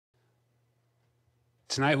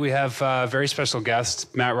Tonight we have a very special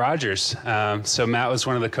guest, Matt Rogers. So Matt was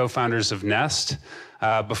one of the co-founders of Nest.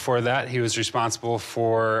 Before that, he was responsible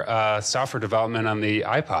for software development on the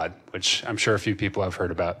iPod, which I'm sure a few people have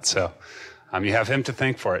heard about. So you have him to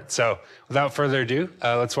thank for it. So without further ado,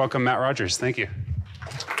 let's welcome Matt Rogers. Thank you.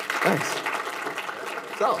 Thanks.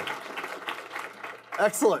 So,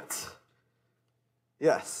 excellent.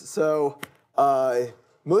 Yes, so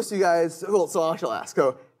most of you guys, well, so I shall ask.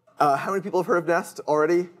 So, how many people have heard of Nest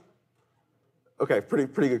already? Okay, pretty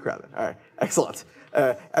good crowd then. All right, excellent.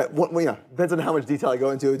 Depends on how much detail I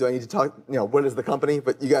go into. Do I need to talk, what is the company?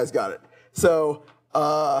 But you guys got it. So,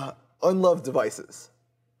 Unloved devices.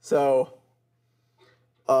 So,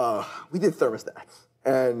 we did thermostats.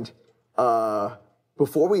 And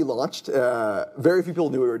before we launched, very few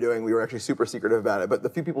people knew what we were doing. We were actually super secretive about it. But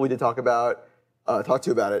the few people we did talk to about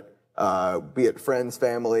it, be it friends,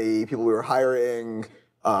 family, people we were hiring,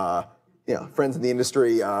 friends in the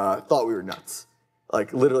industry, thought we were nuts.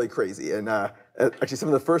 Like, literally crazy. And actually, some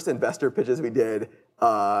of the first investor pitches we did,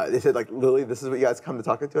 they said, like, literally, this is what you guys come to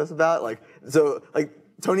talk to us about?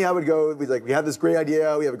 Tony and I would go, we'd like, we have this great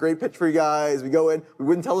idea, we have a great pitch for you guys. We go in, we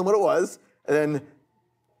wouldn't tell them what it was, and then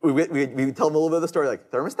we tell them a little bit of the story,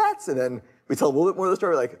 like, thermostats? And then we tell them a little bit more of the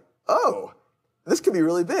story, like, oh, this could be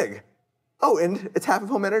really big. Oh, and it's half of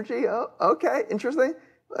home energy? Oh, okay, interesting.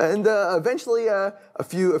 And eventually, a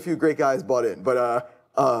few great guys bought in, but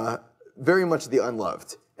very much the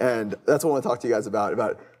unloved. And that's what I want to talk to you guys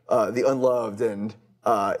about the unloved and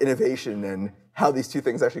innovation and how these two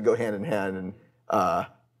things actually go hand in hand and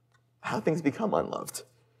how things become unloved.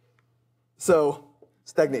 So,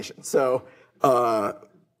 stagnation. So,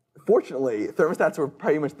 fortunately, thermostats were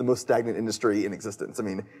pretty much the most stagnant industry in existence. I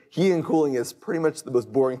mean, heating and cooling is pretty much the most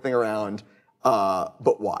boring thing around,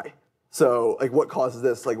 but why? So, like, what causes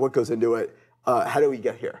this? Like, what goes into it? How do we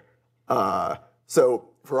get here? So,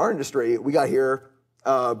 for our industry, we got here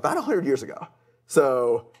about 100 years ago.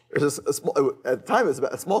 So, there's at the time, it was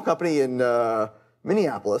about a small company in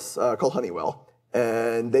Minneapolis called Honeywell,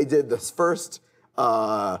 and they did this first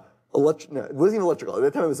it wasn't even electrical. At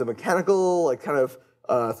that time, it was a mechanical, like, kind of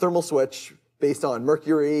thermal switch based on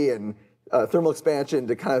mercury and thermal expansion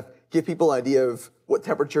to kind of give people an idea of what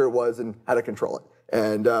temperature it was and how to control it.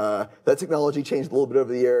 And that technology changed a little bit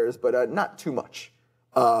over the years, but not too much.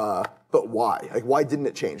 But why? Like, why didn't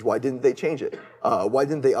it change? Why didn't they change it? Why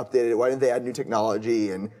didn't they update it? Why didn't they add new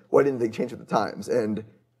technology? And why didn't they change with the times? And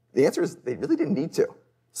the answer is they really didn't need to.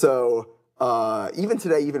 So even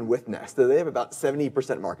today, even with Nest, they have about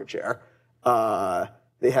 70% market share.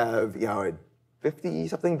 They have a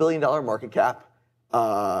 $50-something billion market cap,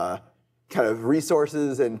 kind of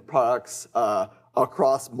resources and products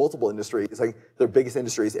across multiple industries. Like, their biggest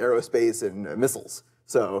industries, aerospace and missiles.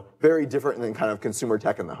 So very different than kind of consumer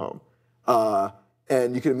tech in the home.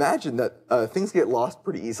 And you can imagine that things get lost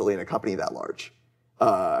pretty easily in a company that large.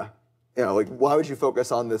 Like, why would you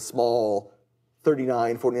focus on this small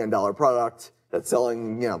 $39, $49 product that's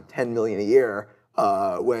selling, $10 million a year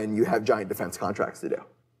when you have giant defense contracts to do?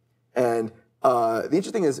 And the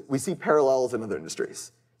interesting is we see parallels in other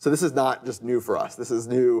industries. So this is not just new for us. This is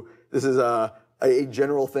new. This is a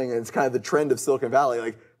general thing, and it's kind of the trend of Silicon Valley.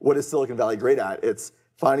 Like, what is Silicon Valley great at? It's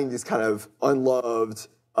finding these kind of unloved,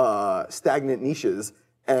 stagnant niches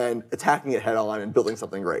and attacking it head on and building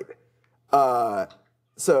something great.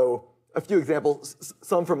 So a few examples,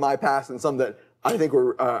 some from my past and some that I think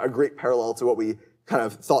were a great parallel to what we kind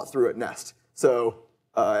of thought through at Nest. So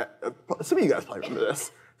some of you guys probably remember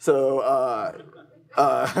this. So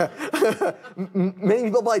many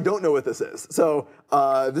people probably don't know what this is. So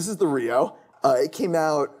this is the Rio. It came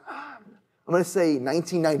out, I'm going to say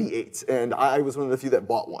 1998, and I was one of the few that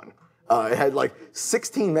bought one. It had like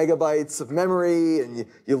 16 megabytes of memory, and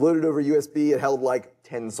you loaded over USB. It held like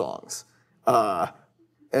 10 songs. And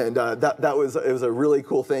it was a really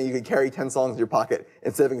cool thing. You could carry 10 songs in your pocket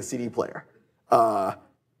instead of having a CD player. And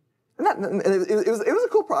it was a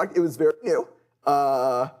cool product. It was very new.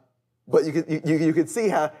 But you could see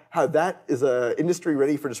how that is an industry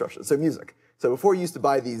ready for disruption. So music. So before you used to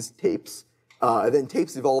buy these tapes, then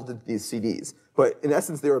tapes evolved into these CDs. But in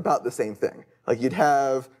essence, they were about the same thing. Like, you'd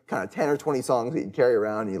have kind of 10 or 20 songs that you'd carry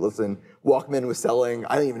around and you listen. Walkman was selling,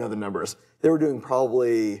 I don't even know the numbers. They were doing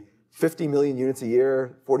probably 50 million units a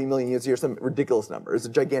year, 40 million units a year, some ridiculous number. It's a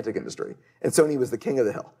gigantic industry. And Sony was the king of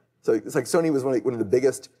the hill. So it's like Sony was one of the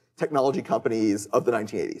biggest technology companies of the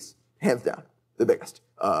 1980s. Hands down, the biggest.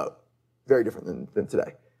 Very different than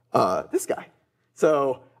today. This guy.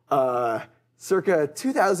 So circa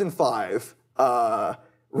 2005,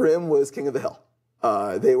 RIM was king of the hill.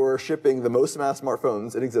 They were shipping the most amount of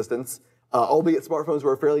smartphones in existence, albeit smartphones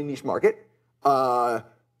were a fairly niche market.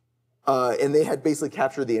 And they had basically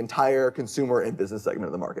captured the entire consumer and business segment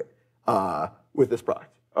of the market with this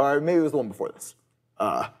product. Or maybe it was the one before this.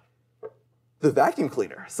 The vacuum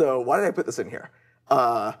cleaner. So why did I put this in here?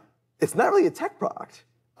 It's not really a tech product.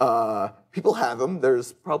 People have them.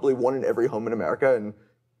 There's probably one in every home in America and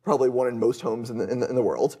probably one in most homes in the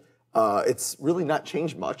world. It's really not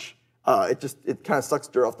changed much. It kind of sucks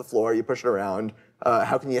dirt off the floor. You push it around.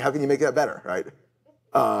 How can you make that better, right?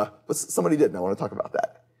 But somebody did, and I want to talk about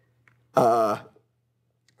that.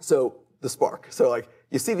 So the spark. So like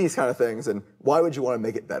you see these kind of things, and why would you want to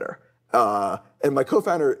make it better? And my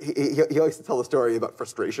co-founder, he likes to tell the story about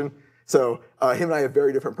frustration. So him and I have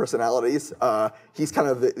very different personalities. He's kind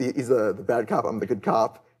of he's the bad cop. I'm the good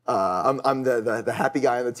cop. I'm the happy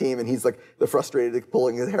guy on the team, and he's like the frustrated,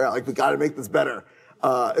 pulling his hair out, like we got to make this better.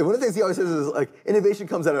 And one of the things he always says is like innovation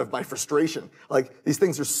comes out of my frustration. Like these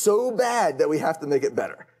things are so bad that we have to make it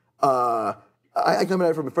better. I come at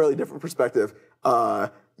it from a fairly different perspective.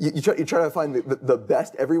 You try to find the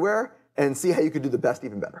best everywhere and see how you could do the best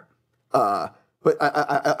even better. But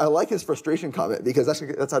I like his frustration comment because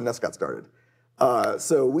that's how Nest got started.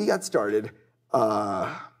 So we got started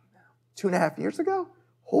 2.5 years ago.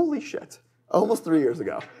 Holy shit. Almost 3 years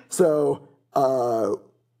ago. So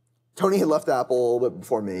Tony had left Apple a little bit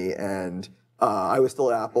before me, and I was still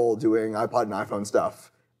at Apple doing iPod and iPhone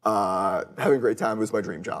stuff. Having a great time. It was my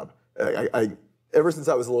dream job. Ever since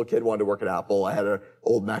I was a little kid, wanted to work at Apple. I had an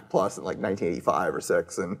old Mac Plus in like 1985 or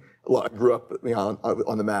 6, and I grew up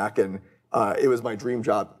on the Mac, and it was my dream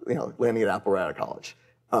job, landing at Apple right out of college.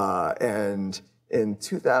 And in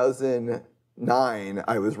 2009,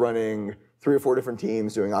 I was running 3 or 4 different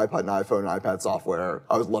teams doing iPod and iPhone and iPad software.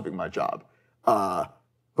 I was loving my job.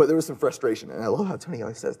 But there was some frustration, and I love how Tony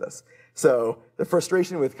always says this. So the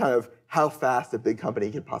frustration with kind of how fast a big company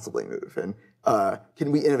can possibly move, and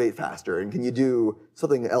can we innovate faster, and can you do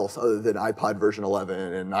something else other than iPod version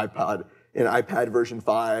 11 and iPad version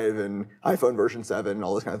 5 and iPhone version 7 and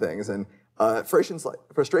all those kind of things. And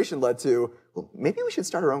frustration led to, well, maybe we should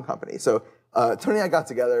start our own company. So Tony and I got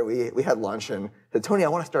together, we had lunch, and said, Tony, I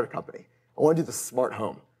want to start a company. I want to do the smart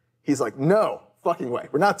home. He's like, no fucking way.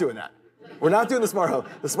 We're not doing that. We're not doing the smart home.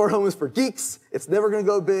 The smart home is for geeks. It's never going to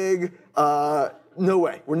go big. No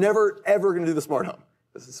way. We're never, ever going to do the smart home.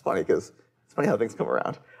 This is funny because it's funny how things come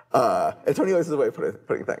around. And Tony always has a way of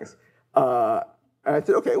putting things. And I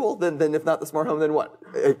said, okay, well, then if not the smart home, then what?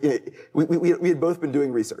 We had both been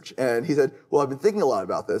doing research. And he said, well, I've been thinking a lot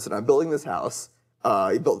about this, and I'm building this house.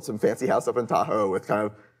 He built some fancy house up in Tahoe with kind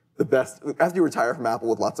of the best. After you retire from Apple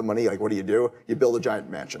with lots of money, like what do? You build a giant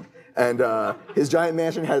mansion. And his giant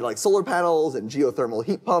mansion had like solar panels and geothermal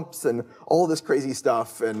heat pumps and all this crazy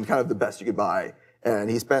stuff and kind of the best you could buy. And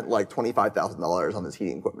he spent like $25,000 on this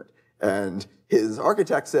heating equipment. And his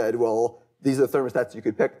architect said, well, these are the thermostats you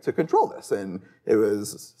could pick to control this. And it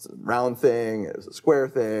was a round thing, it was a square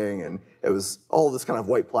thing, and it was all this kind of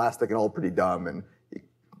white plastic and all pretty dumb, and you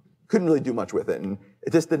couldn't really do much with it. And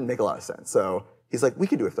it just didn't make a lot of sense. So he's like, we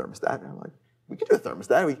could do a thermostat. And I'm like, we could do a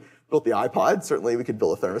thermostat. We built the iPod. Certainly we could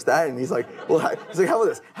build a thermostat. And he's like, well, how about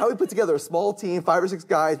this? How we put together a small team, 5 or 6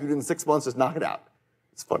 guys, we do it in 6 months, just knock it out.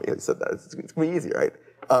 It's funny how he said that. It's going to be easy, right?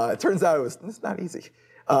 It turns out it's not easy.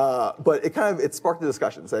 But it sparked the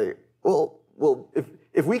discussion. Say, well,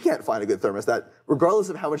 if we can't find a good thermostat, regardless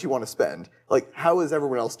of how much you want to spend, like how is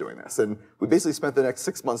everyone else doing this? And we basically spent the next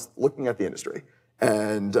 6 months looking at the industry.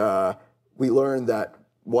 And we learned that,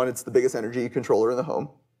 one, it's the biggest energy controller in the home.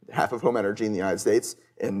 Half of home energy in the United States.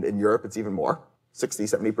 And in Europe, it's even more. 60,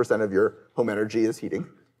 70% of your home energy is heating.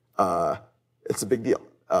 It's a big deal.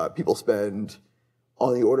 People spend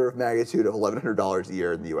on the order of magnitude of $1,100 a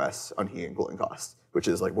year in the US on heating and cooling costs, which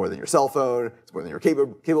is like more than your cell phone, it's more than your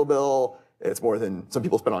cable bill, it's more than some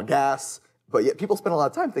people spend on gas, but yet people spend a lot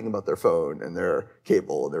of time thinking about their phone and their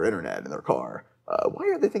cable and their internet and their car. Why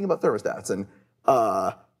are they thinking about thermostats? And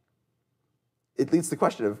it leads to the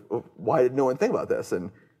question of why did no one think about this? And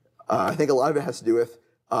I think a lot of it has to do with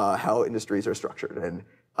how industries are structured. And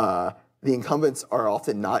the incumbents are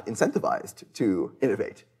often not incentivized to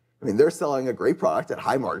innovate. I mean, they're selling a great product at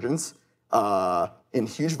high margins in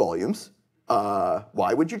huge volumes.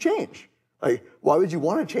 Why would you change? Like, why would you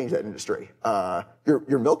want to change that industry?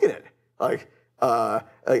 You're milking it.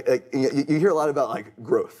 You hear a lot about like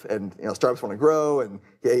growth, and startups want to grow, and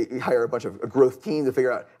you hire a bunch of a growth team to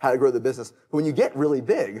figure out how to grow the business. But when you get really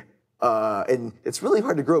big, and it's really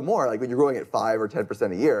hard to grow more, like when you're growing at 5 or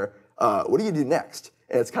 10% a year, what do you do next?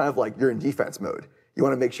 And it's kind of like you're in defense mode. You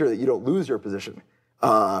want to make sure that you don't lose your position.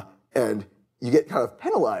 And you get kind of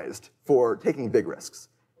penalized for taking big risks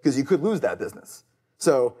because you could lose that business.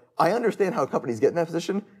 So I understand how companies get in that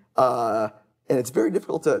position. and it's very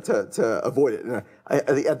difficult to avoid it. And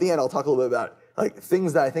at the end, I'll talk a little bit about like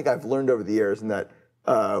things that I think I've learned over the years and that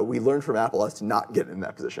we learned from Apple as to not get in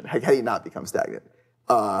that position. How do you not become stagnant?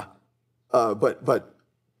 But back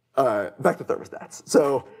to thermostats.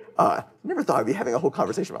 So never thought I'd be having a whole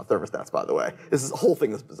conversation about thermostats, by the way. This whole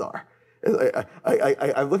thing is bizarre.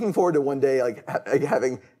 I'm looking forward to one day like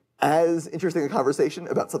having as interesting a conversation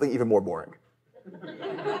about something even more boring.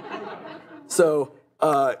 So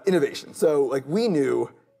innovation. So like we knew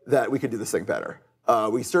that we could do this thing better.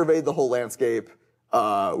 We surveyed the whole landscape.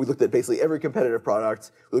 We looked at basically every competitive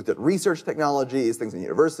product. We looked at research technologies, things in the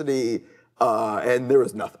university, and there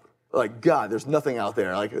was nothing. Like God, there's nothing out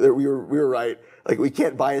there. Like we were right. Like we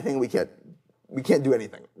can't buy anything. We can't do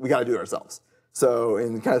anything. We got to do it ourselves. So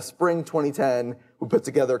in kind of spring 2010, we put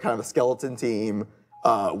together kind of a skeleton team,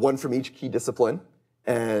 one from each key discipline,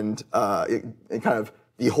 and kind of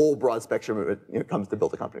the whole broad spectrum of it comes to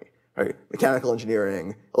build a company. Right? Mechanical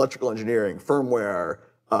engineering, electrical engineering, firmware,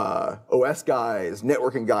 OS guys,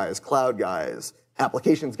 networking guys, cloud guys,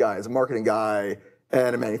 applications guys, a marketing guy,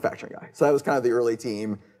 and a manufacturing guy. So that was kind of the early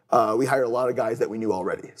team. We hired a lot of guys that we knew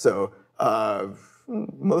already. So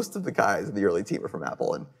most of the guys in the early team are from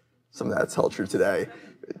Apple, and some of that's held true today.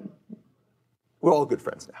 We're all good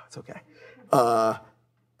friends now. It's okay.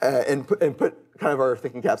 And put kind of our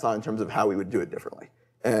thinking caps on in terms of how we would do it differently.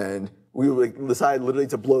 And we would decide literally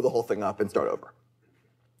to blow the whole thing up and start over.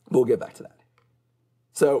 We'll get back to that.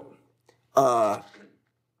 So the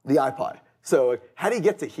iPod. So how do you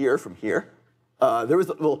get to here from here? So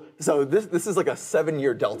this is like a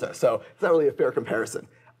 7-year delta. So it's not really a fair comparison.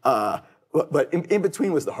 But in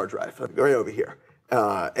between was the hard drive, right over here.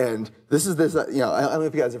 And this, I don't know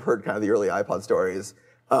if you guys have heard kind of the early iPod stories.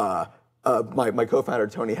 My co-founder,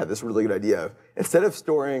 Tony, had this really good idea of instead of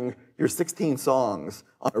storing your 16 songs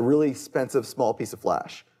on a really expensive small piece of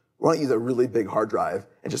flash, why don't you use a really big hard drive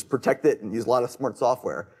and just protect it and use a lot of smart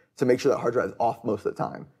software to make sure that hard drive is off most of the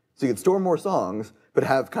time. So you can store more songs, but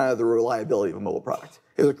have kind of the reliability of a mobile product.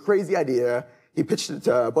 It was a crazy idea. He pitched it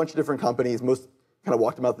to a bunch of different companies. Most kind of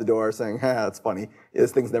walked him out the door saying, that's funny.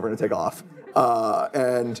 This thing's never going to take off.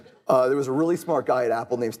 There was a really smart guy at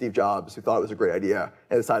Apple named Steve Jobs who thought it was a great idea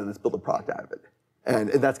and decided let's build a product out of it. And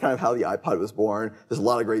that's kind of how the iPod was born. There's a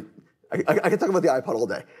lot of great, I could talk about the iPod all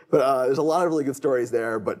day, but there's a lot of really good stories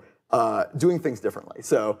there, but doing things differently.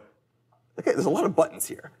 So, okay, there's a lot of buttons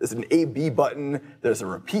here. There's an A-B button, there's a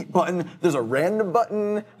repeat button, there's a random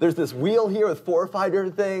button, there's this wheel here with 4 or 5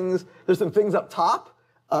 different things, there's some things up top.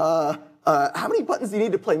 How many buttons do you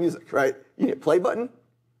need to play music, right? You need a play button,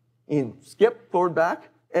 you need skip, forward, back,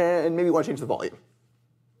 and maybe you want to change the volume.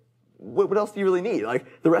 What else do you really need?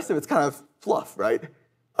 Like, the rest of it's kind of fluff, right?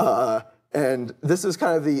 And this is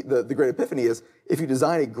kind of the great epiphany is if you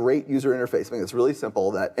design a great user interface, something that's really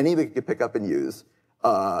simple that anybody can pick up and use,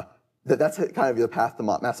 that's kind of the path to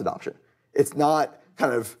mass adoption. It's not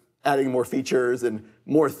kind of adding more features and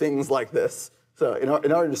more things like this. So in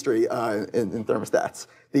our industry, in thermostats,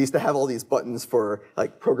 they used to have all these buttons for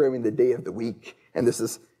like programming the day of the week, and this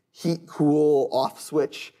is heat, cool, off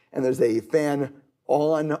switch, and there's a fan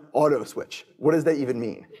on auto switch. What does that even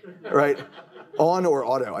mean, right? On or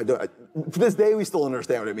auto? To this day, we still don't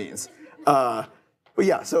understand what it means. But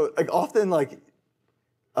yeah, so like often like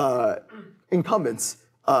incumbents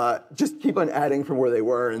just keep on adding from where they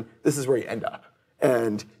were, and this is where you end up.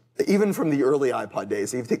 And even from the early iPod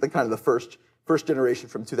days, so if you take the kind of the first generation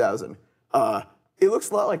from 2000, it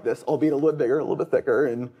looks a lot like this, albeit a little bit bigger, a little bit thicker,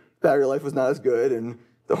 and battery life was not as good, and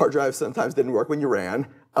the hard drive sometimes didn't work when you ran.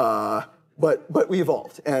 But we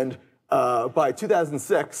evolved, and by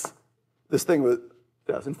 2006,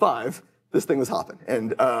 2005, this thing was hopping,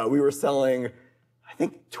 and we were selling, I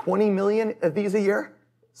think, 20 million of these a year.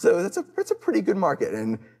 So that's a pretty good market,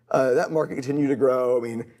 and that market continued to grow. I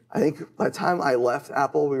mean, I think by the time I left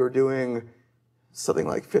Apple, we were doing something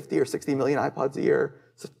like 50 or 60 million iPods a year.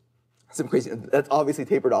 So some crazy. That's obviously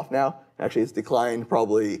tapered off now. Actually, it's declined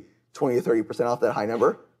probably 20 or 30% off that high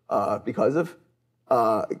number because of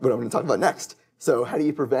what I'm going to talk about next. So how do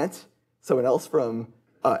you prevent someone else from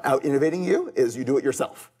out innovating you? Is you do it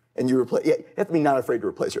yourself, and you have to be not afraid to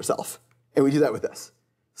replace yourself, and we do that with this.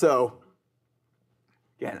 So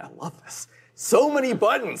again, I love this. So many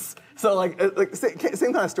buttons. So like same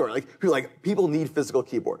kind of story. Like people need physical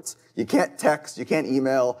keyboards. You can't text, you can't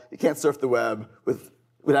email, you can't surf the web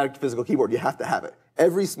without a physical keyboard. You have to have it.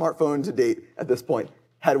 Every smartphone to date at this point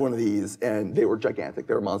had one of these, and they were gigantic.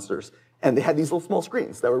 They were monsters, and they had these little small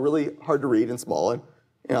screens that were really hard to read and small. And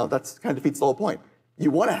that's kind of defeats the whole point.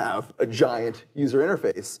 You want to have a giant user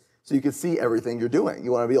interface so you can see everything you're doing.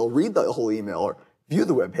 You want to be able to read the whole email or view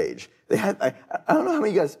the web page. They had, I don't know how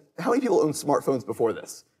many people own smartphones before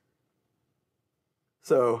this?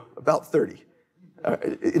 So about 30.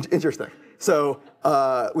 Interesting. So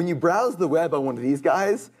when you browse the web on one of these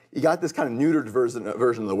guys, you got this kind of neutered version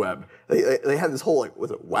of the web. They have this whole, like,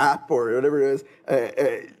 was it WAP or whatever it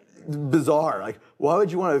is? Bizarre. Like, why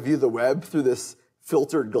would you want to view the web through this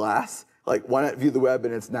filtered glass? Like, why not view the web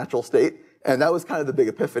in its natural state? And that was kind of the big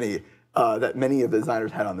epiphany that many of the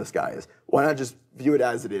designers had on this guy is, why not just view it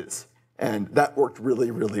as it is? And that worked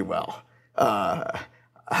really, really well.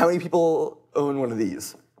 How many people own one of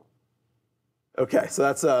these? Okay, so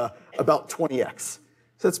that's about 20x.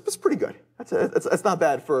 So that's pretty good. That's not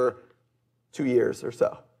bad for 2 years or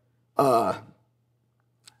so. But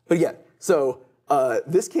yeah, so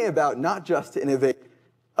this came about not just to innovate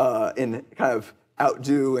and kind of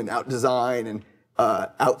outdo and outdesign and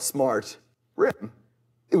outsmart RIM.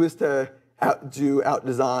 It was to outdo,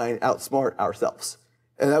 outdesign, outsmart ourselves.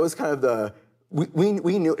 And that was kind of we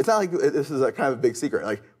knew, it's not like this is a kind of a big secret.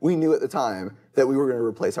 Like, we knew at the time that we were going to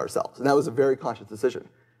replace ourselves. And that was a very conscious decision.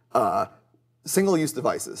 Single-use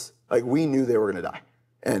devices, like, we knew they were going to die.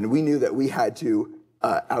 And we knew that we had to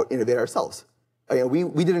out-innovate ourselves.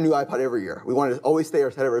 We did a new iPod every year. We wanted to always stay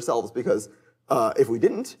ahead of ourselves because if we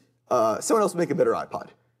didn't, someone else would make a better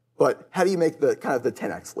iPod. But how do you make the kind of the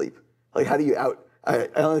 10x leap? Like, how do you I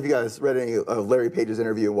don't know if you guys read any of Larry Page's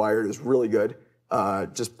interview in Wired. It was really good.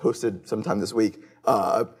 Just posted sometime this week.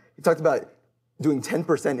 He talked about doing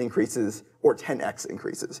 10% increases or 10x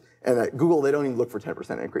increases. And at Google, they don't even look for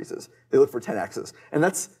 10% increases. They look for 10x's. And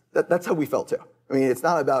that's how we felt too. I mean, it's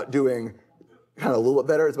not about doing kind of a little bit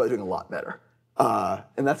better. It's about doing a lot better.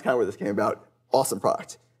 And that's kind of where this came about. Awesome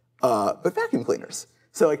product. But vacuum cleaners.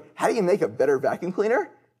 So, like, how do you make a better vacuum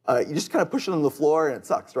cleaner? You just kind of push it on the floor and it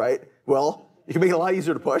sucks, right? Well, you can make it a lot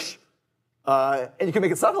easier to push. And you can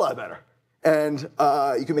make it suck a lot better. And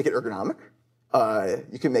you can make it ergonomic.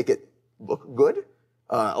 You can make it look good.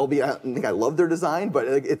 Albeit, I don't think I love their design, but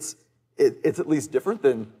it's at least different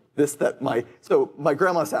than this so my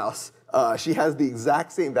grandma's house, she has the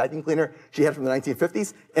exact same vacuum cleaner she had from the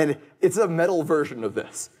 1950s, and it's a metal version of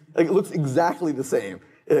this. Like, it looks exactly the same.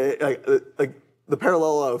 Like the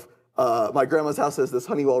parallel of my grandma's house has this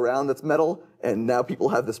Honeywell round that's metal, and now people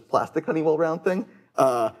have this plastic Honeywell round thing.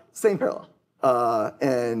 Same parallel.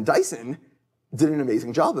 And Dyson did an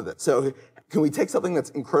amazing job of it. So can we take something that's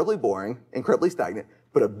incredibly boring, incredibly stagnant,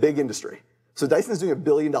 but a big industry? So Dyson's doing $1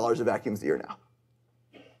 billion of vacuums a year now.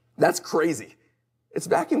 That's crazy. It's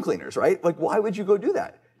vacuum cleaners, right? Like, why would you go do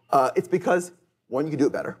that? It's because, one, you could do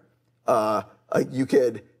it better. You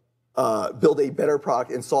could build a better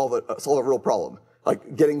product and solve a real problem.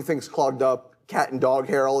 Like getting things clogged up, cat and dog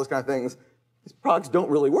hair, all those kind of things. These products don't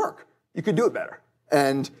really work. You could do it better.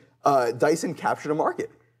 And Dyson captured a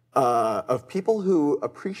market of people who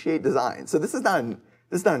appreciate design. So this is not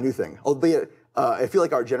a new thing. Albeit, I feel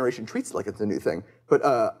like our generation treats it like it's a new thing.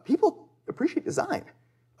 But people appreciate design.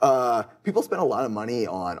 People spend a lot of money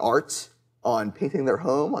on art, on painting their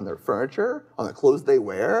home, on their furniture, on the clothes they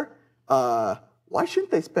wear. Why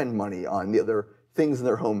shouldn't they spend money on the other things in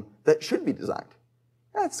their home that should be designed?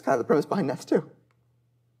 That's kind of the premise behind Nest too.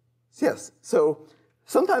 Yes, so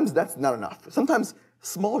sometimes that's not enough. Sometimes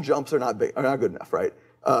small jumps are not good enough, right?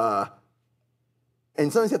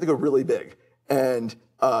 And sometimes you have to go really big. And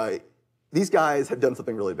these guys have done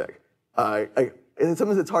something really big. And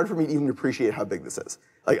sometimes it's hard for me to even appreciate how big this is.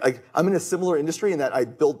 Like I'm in a similar industry in that I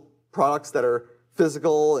build products that are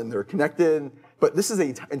physical and they're connected, but this is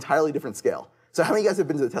an entirely different scale. So how many of you guys have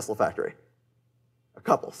been to the Tesla factory? A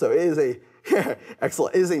couple. So it is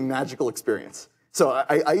excellent. It is a magical experience. So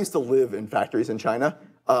I used to live in factories in China.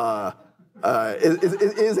 It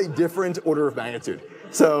is a different order of magnitude.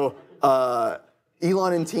 So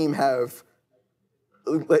Elon and team have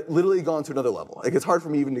literally gone to another level. Like, it's hard for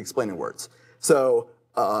me even to explain in words. So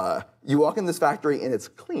you walk in this factory and it's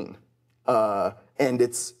clean. And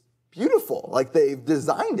it's beautiful. Like, they've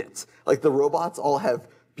designed it. Like, the robots all have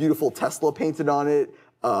beautiful Tesla painted on it.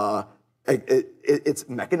 It's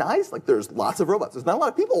mechanized. Like, there's lots of robots. There's not a lot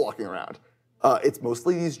of people walking around. It's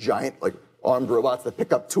mostly these giant, like, armed robots that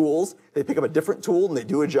pick up tools. They pick up a different tool and they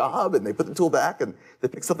do a job and they put the tool back and they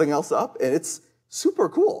pick something else up, and it's super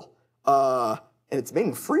cool. And it's made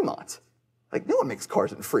in Fremont. Like, no one makes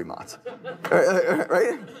cars in Fremont,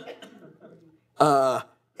 right? And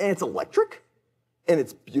it's electric, and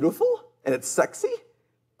it's beautiful, and it's sexy.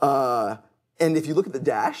 And if you look at the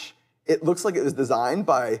dash, it looks like it was designed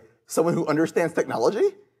by someone who understands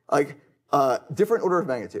technology. Like, different order of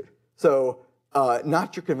magnitude. So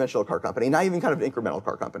not your conventional car company, not even kind of an incremental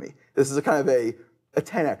car company. This is a kind of a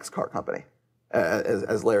 10x car company,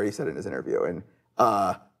 as Larry said in his interview. And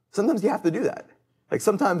Sometimes you have to do that. Like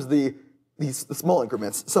sometimes the small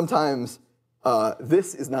increments, sometimes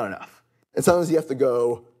this is not enough. And sometimes you have to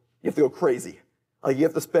go crazy. Like you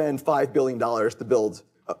have to spend $5 billion to build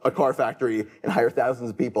a car factory and hire thousands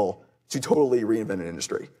of people to totally reinvent an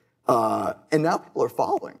industry. And now people are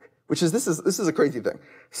following, which is this is a crazy thing.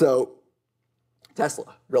 So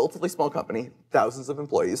Tesla, relatively small company, thousands of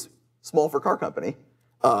employees, small for car company,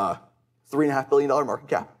 $3.5 billion market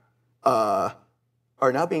cap,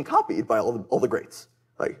 are now being copied by all the greats.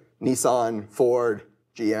 Like Nissan, Ford,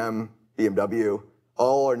 GM, BMW,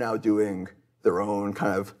 all are now doing their own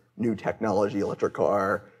kind of new technology electric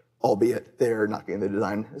car, albeit they're not getting the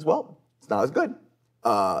design as well. It's not as good.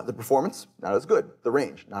 The performance, not as good. The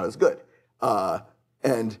range, not as good.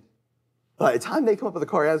 And by the time they come up with a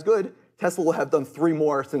car as good, Tesla will have done 3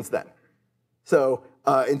 more since then. So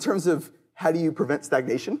in terms of how do you prevent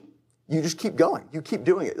stagnation, you just keep going. You keep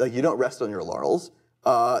doing it. Like you don't rest on your laurels.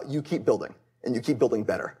 You keep building, and you keep building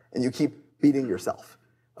better, and you keep beating yourself.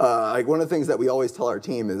 Like one of the things that we always tell our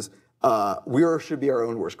team is we should be our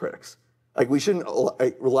own worst critics. Like we shouldn't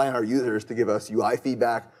rely on our users to give us UI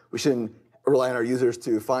feedback. We shouldn't rely on our users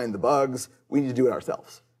to find the bugs. We need to do it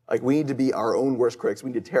ourselves. Like we need to be our own worst critics.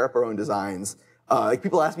 We need to tear up our own designs. Like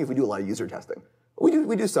people ask me if we do a lot of user testing. We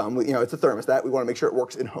do some. It's a thermostat. We want to make sure it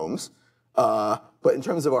works in homes. But in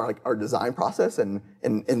terms of our design process and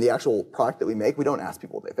the actual product that we make, we don't ask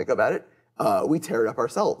people what they think about it. We tear it up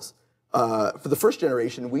ourselves. For the first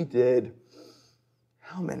generation, we did,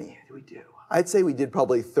 how many did we do? I'd say we did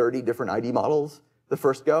probably 30 different ID models the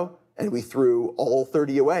first go, and we threw all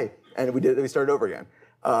 30 away, and we started over again.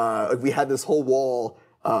 We had this whole wall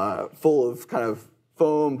full of kind of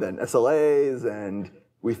foamed and SLAs, and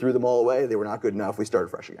we threw them all away. They were not good enough. We started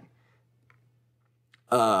fresh again.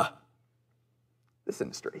 This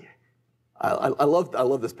industry, I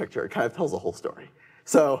love this picture. It kind of tells the whole story.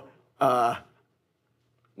 So,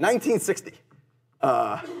 1960.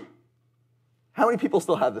 How many people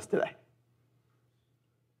still have this today?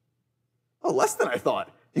 Oh, less than I thought.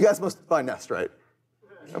 You guys must find Nest, right?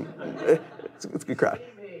 It's a good crowd.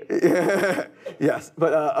 Yes,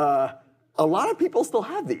 but a lot of people still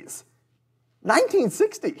have these.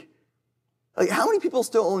 1960. Like, how many people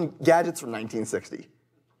still own gadgets from 1960?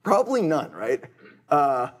 Probably none, right?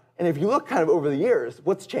 And if you look kind of over the years,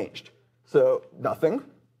 what's changed? So nothing.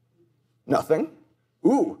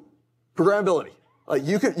 Ooh, programmability. Like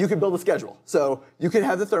you could build a schedule. So you could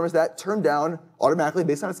have the thermostat turned down automatically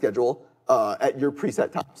based on a schedule at your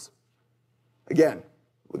preset times. Again,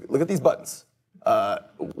 look at these buttons. I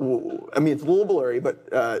mean, it's a little blurry, but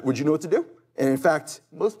would you know what to do? And in fact,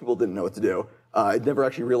 most people didn't know what to do. I'd never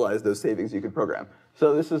actually realized those savings you could program.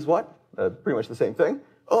 So this is what? Pretty much the same thing.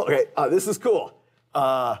 Oh, okay, this is cool.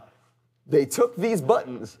 They took these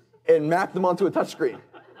buttons and mapped them onto a touchscreen.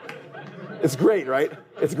 It's great, right?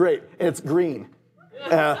 It's great, and it's green.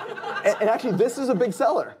 And actually, this is a big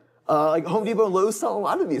seller. Like Home Depot and Lowe's sell a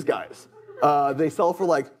lot of these guys. They sell for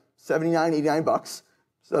like $79, $89.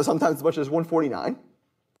 So sometimes as much as $149.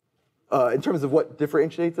 In terms of what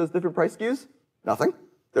differentiates those different price SKUs, nothing.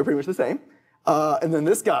 They're pretty much the same. And then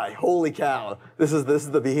this guy, holy cow, this is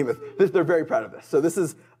the behemoth. They're very proud of this. So this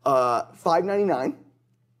is $599.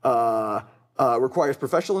 Requires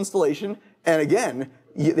professional installation. And again,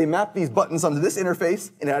 they map these buttons onto this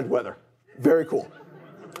interface and add weather. Very cool.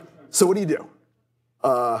 So what do?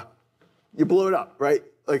 You blow it up, right?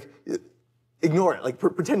 Like, ignore it. Like,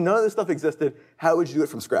 pretend none of this stuff existed. How would you do it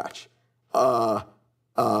from scratch? And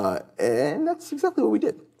that's exactly what we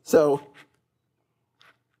did. So,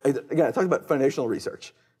 again, I talked about foundational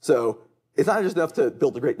research. So it's not just enough to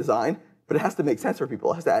build a great design, but it has to make sense for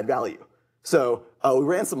people. It has to add value. So we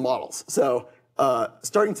ran some models. So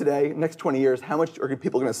starting today, next 20 years, how much are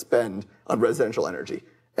people going to spend on residential energy?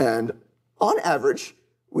 And on average,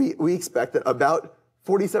 we expect that about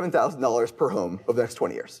 $47,000 per home over the next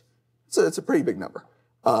 20 years. So it's a pretty big number.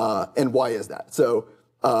 And why is that? So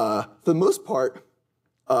for the most part,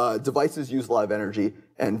 devices use a lot of energy,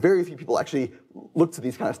 and very few people actually look to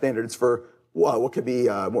these kind of standards for what could be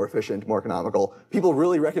more efficient, more economical. People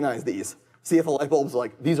really recognize these. See if a light bulb's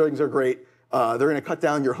like, these things are great. They're going to cut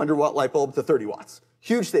down your 100-watt light bulb to 30 watts.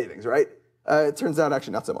 Huge savings, right? It turns out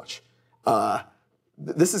actually not so much.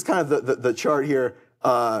 This is kind of the chart here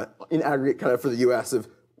in aggregate kind of for the US of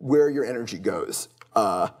where your energy goes.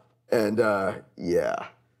 Yeah,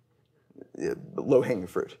 low-hanging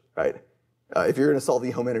fruit, right? If you're going to solve the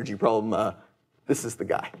home energy problem, this is the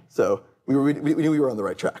guy. So we knew we were on the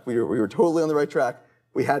right track. We were totally on the right track.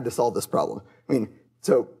 We had to solve this problem. I mean,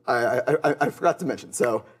 so I forgot to mention.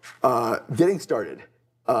 So getting started,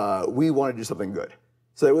 we want to do something good.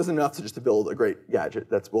 So it wasn't enough to just to build a great gadget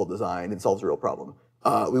that's well designed and solves a real problem.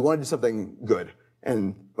 We wanted to do something good.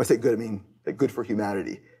 And when I say good, I mean like good for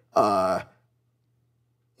humanity. Part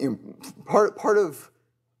of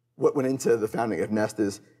what went into the founding of Nest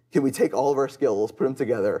is, can we take all of our skills, put them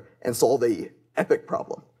together, and solve a epic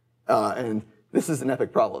problem? And this is an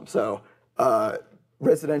epic problem. So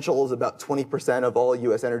residential is about 20% of all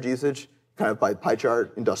US energy usage, kind of by pie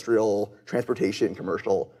chart, industrial, transportation,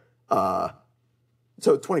 commercial.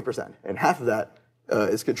 So 20%, and half of that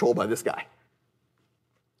is controlled by this guy,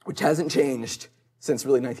 which hasn't changed since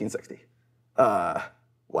really 1960.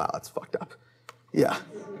 Wow, that's fucked up. Yeah.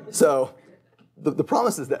 So the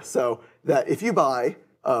promise is this, so that if you buy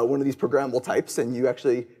one of these programmable types and you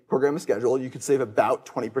actually program a schedule, you could save about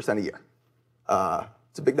 20% a year.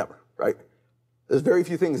 It's a big number, right? There's very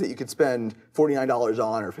few things that you could spend $49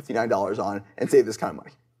 on or $59 on and save this kind of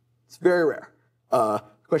money. It's very rare. The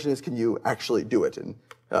question is, can you actually do it? And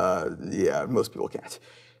yeah, most people can't.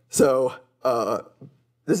 So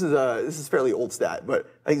this is a fairly old stat, but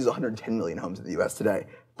I think there's 110 million homes in the US today.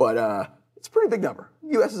 But it's a pretty big number.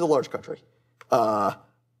 The US is a large country. Programmable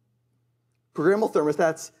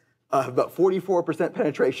thermostats have about 44%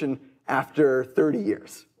 penetration after 30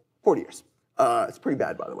 years. 40 years. It's pretty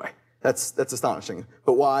bad, by the way. That's astonishing.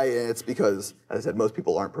 But why? It's because, as I said, most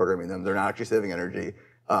people aren't programming them. They're not actually saving energy.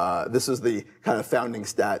 This is the kind of founding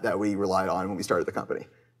stat that we relied on when we started the company.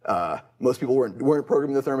 Most people weren't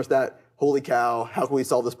programming the thermostat. Holy cow, how can we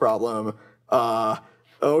solve this problem?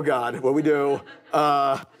 Oh God, what do we do?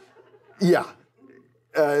 Yeah.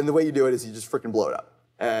 And the way you do it is you just freaking blow it up.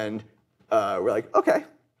 And we're like, okay,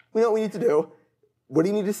 we know what we need to do. What do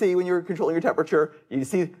you need to see when you're controlling your temperature? You need to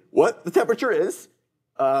see what the temperature is,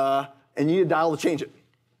 and you need a dial to change it.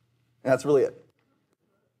 And that's really it.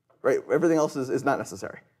 Right? Everything else is not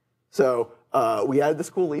necessary. So we added this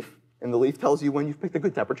cool leaf, and the leaf tells you when you've picked a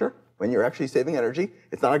good temperature, when you're actually saving energy.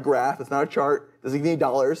 It's not a graph, it's not a chart, it doesn't give you any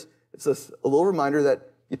dollars. It's just a little reminder that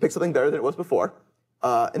you picked something better than it was before.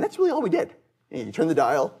 And that's really all we did. You turn the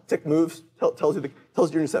dial, tick moves, tells you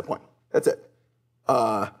your new set point. That's it.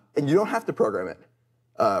 And you don't have to program it.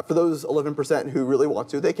 For those 11% who really want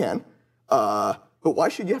to, they can. But why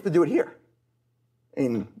should you have to do it here? I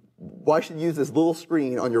mean, why should you use this little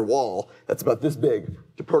screen on your wall that's about this big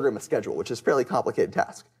to program a schedule, which is a fairly complicated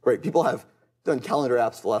task, right? People have done calendar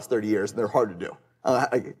apps for the last 30 years, and they're hard to do.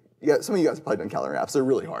 Some of you guys have probably done calendar apps. They're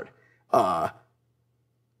really hard.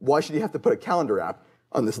 Why should you have to put a calendar app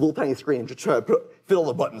on this little tiny screen to try to fit all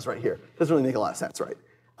the buttons right here? Doesn't really make a lot of sense, right?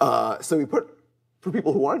 So we put, for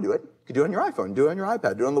people who want to do it, you could do it on your iPhone, do it on your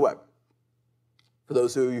iPad, do it on the web. For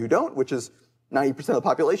those who don't, which is 90% of the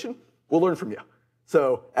population, we'll learn from you.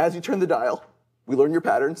 So as you turn the dial, we learn your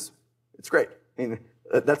patterns. It's great. I mean,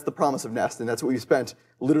 that's the promise of Nest, and that's what we spent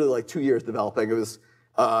literally like 2 years developing. It was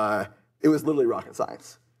literally rocket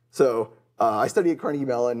science. So I studied at Carnegie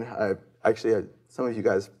Mellon. Some of you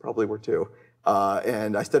guys probably were too.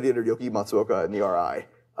 And I studied under Yoki Matsuoka in the RI.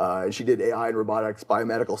 And she did AI and robotics,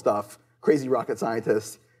 biomedical stuff, crazy rocket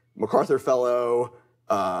scientist, MacArthur Fellow,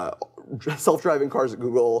 self-driving cars at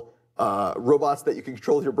Google, robots that you can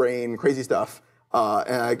control with your brain, crazy stuff.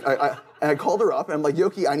 And I called her up, and I'm like,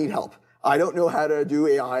 Yoki, I need help. I don't know how to do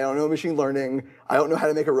AI. I don't know machine learning. I don't know how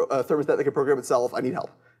to make a thermostat that can program itself. I need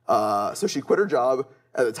help. So she quit her job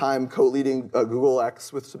at the time, co-leading Google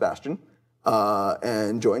X with Sebastian,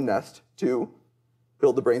 and joined Nest to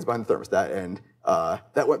build the brains behind the thermostat. And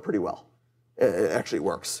that went pretty well. It actually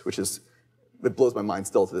works, it blows my mind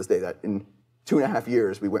still to this day that in 2.5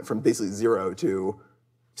 years, we went from basically 0 to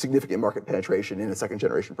significant market penetration in a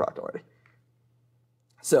second-generation product already.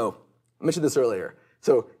 So I mentioned this earlier.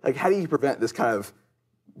 So like, how do you prevent this kind of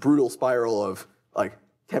brutal spiral of like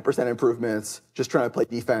 10% improvements, just trying to play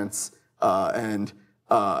defense? And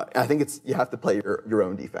I think you have to play your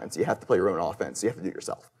own defense. You have to play your own offense. You have to do it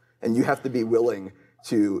yourself. And you have to be willing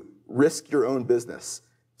to risk your own business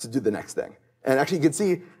to do the next thing. And actually, you can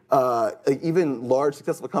see like even large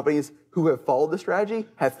successful companies who have followed this strategy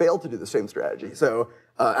have failed to do the same strategy. So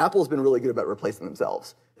Apple's been really good about replacing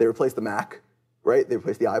themselves. They replaced the Mac, right? They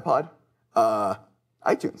replaced the iPod,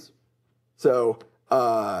 iTunes. So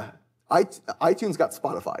iTunes got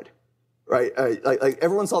Spotified, right? Like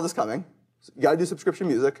everyone saw this coming. You got to do subscription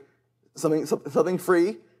music, something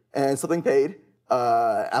free and something paid.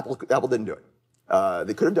 Apple didn't do it.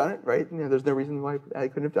 They could have done it, right? You know, there's no reason why they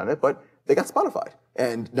couldn't have done it, but they got Spotify,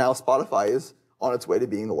 and now Spotify is on its way to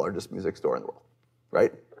being the largest music store in the world,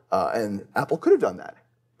 right? And Apple could have done that,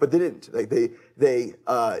 but they didn't. Like they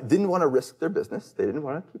didn't want to risk their business. They didn't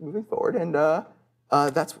want to keep moving forward, and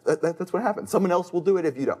that's what happened. Someone else will do it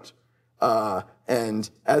if you don't. And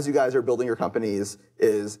as you guys are building your companies,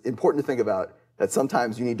 is important to think about that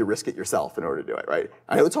sometimes you need to risk it yourself in order to do it, right?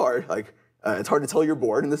 I know it's hard. It's hard to tell your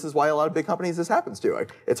board, and this is why a lot of big companies this happens to.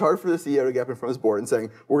 It's hard for the CEO to get up in front of his board and saying,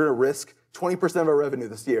 we're going to risk 20% of our revenue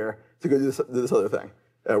this year to go do this other thing.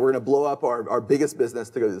 We're going to blow up our biggest business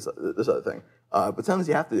to go do this other thing. But sometimes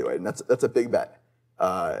you have to do it, and that's a big bet.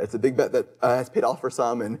 It's a big bet that has paid off for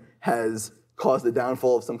some and has caused the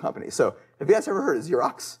downfall of some companies. So have you guys ever heard of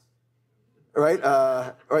Xerox? Right?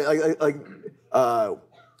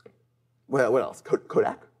 What else?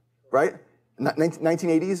 Kodak, right?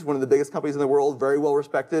 1980s, one of the biggest companies in the world, very well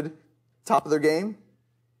respected, top of their game.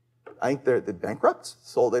 I think they're bankrupt.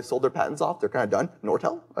 They sold their patents off. They're kind of done.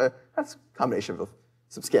 Nortel, that's a combination of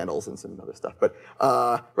some scandals and some other stuff. But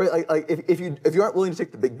right, if you aren't willing to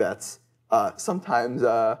take the big bets, sometimes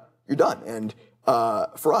you're done. And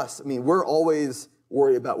for us, I mean, we're always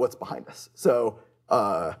worried about what's behind us. So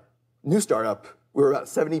new startup, we were about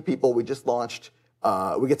 70 people. We just launched.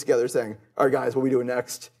 We get together saying, all right, guys, what are we doing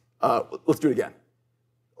next? Let's do it again.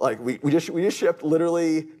 We just shipped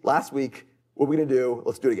literally last week. What are we gonna do?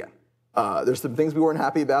 Let's do it again. There's some things we weren't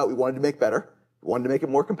happy about. We wanted to make better. We wanted to make it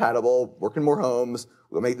more compatible, work in more homes.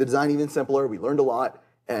 We'll make the design even simpler. We learned a lot.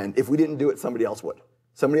 And if we didn't do it, somebody else would.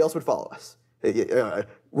 Somebody else would follow us.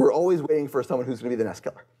 We're always waiting for someone who's gonna be the next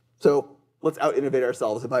killer. So let's out-innovate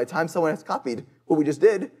ourselves. And by the time someone has copied what we just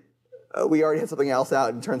did, we already had something else out,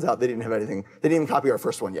 and it turns out they didn't have anything. They didn't even copy our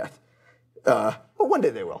first one yet. But one day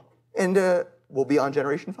they will. And we'll be on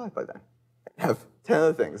generation 5 by then. Have 10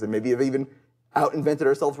 other things, and maybe have even out-invented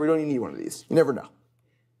ourselves where we don't even need one of these. You never know.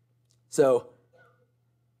 So,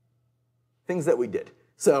 things that we did.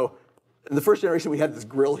 So, in the first generation, we had this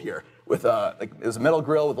grill here with it was a metal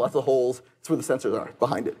grill with lots of holes. That's where the sensors are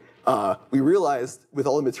behind it. We realized with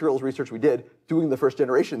all the materials research we did doing the first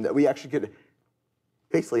generation that we actually could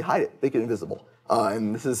basically hide it, make it invisible.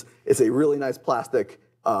 And it's a really nice plastic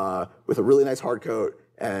with a really nice hard coat,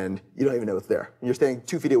 and you don't even know it's there. And you're standing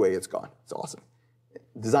 2 feet away, it's gone. It's awesome.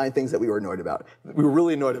 Design things that we were annoyed about. We were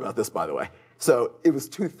really annoyed about this, by the way. So it was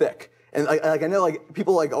too thick. And I know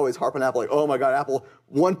people always harp on Apple, oh my God, Apple,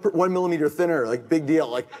 1 millimeter thinner, big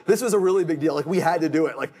deal. This was a really big deal. We had to do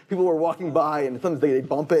it. People were walking by and sometimes they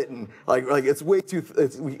bump it and it's way too,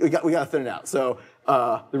 we got to thin it out. So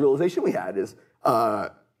the realization we had is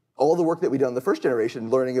all the work that we done in the first generation,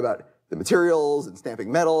 learning about the materials and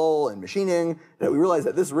stamping metal and machining, that we realized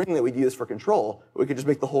that this ring that we'd use for control, we could just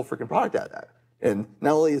make the whole freaking product out of that. And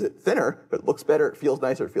not only is it thinner, but it looks better, it feels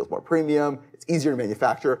nicer, it feels more premium, it's easier to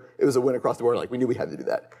manufacture. It was a win across the board. We knew we had to do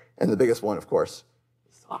that. And the biggest one, of course,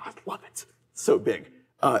 I love it. It's so big.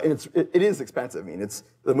 And it is expensive. I mean, it's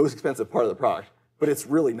the most expensive part of the product, but it's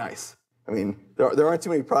really nice. I mean, there aren't too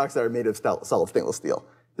many products that are made of solid stainless steel,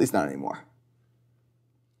 at least not anymore.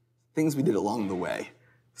 Things we did along the way.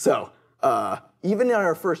 So, even in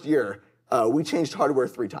our first year, we changed hardware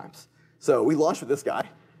 3 times. So we launched with this guy,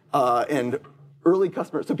 and early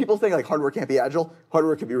customers, so people think hardware can't be agile.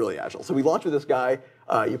 Hardware can be really agile. So we launched with this guy,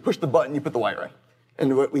 you push the button, you put the wire in.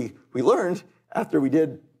 And what we learned after we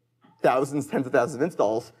did thousands, tens of thousands of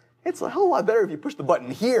installs, it's a hell of a lot better if you push the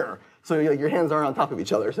button here, so your hands aren't on top of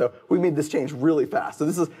each other. So we made this change really fast. So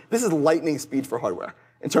this is lightning speed for hardware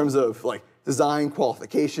in terms of design,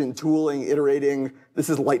 qualification, tooling, iterating. This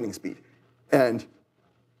is lightning speed. And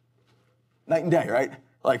night and day, right?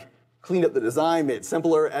 Cleaned up the design, made it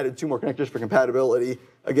simpler, added 2 more connectors for compatibility.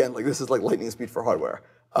 Again, this is lightning speed for hardware.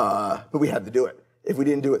 But we had to do it. If we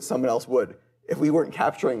didn't do it, someone else would. If we weren't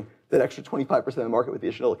capturing that extra 25% of the market with the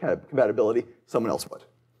additional compatibility, someone else would.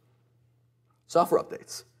 Software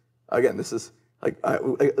updates. Again, this is,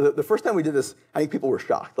 the first time we did this, I think people were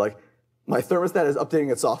shocked. My thermostat is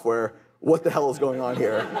updating its software. What the hell is going on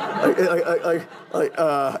here?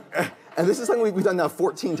 And this is something we've done now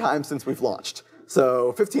 14 times since we've launched.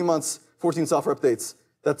 So 15 months, 14 software updates.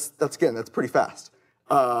 That's pretty fast.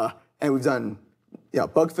 And we've done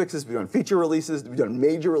bug fixes, we've done feature releases, we've done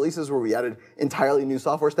major releases where we added entirely new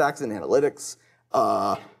software stacks and analytics.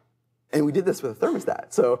 And we did this with a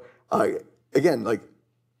thermostat. So again,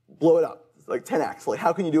 blow it up. It's 10x.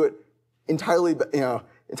 How can you do it entirely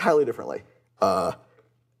differently? We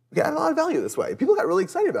got a lot of value this way. People got really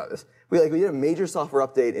excited about this. We did a major software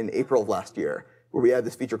update in April of last year where we had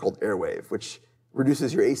this feature called Airwave, which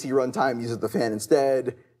reduces your AC runtime, uses the fan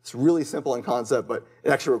instead. It's really simple in concept, but it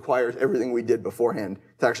actually requires everything we did beforehand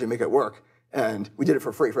to actually make it work. And we did it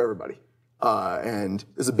for free for everybody. And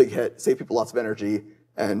it was a big hit, saved people lots of energy,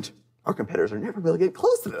 and our competitors are never really getting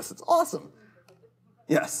close to this. It's awesome.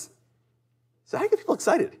 Yes. So how do you get people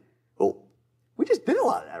excited? Well, we just did a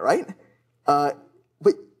lot of that, right?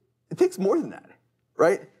 But it takes more than that,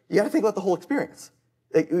 right? you got to think about the whole experience.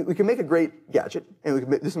 Like, we can make a great gadget, and we can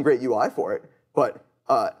do some great UI for it, but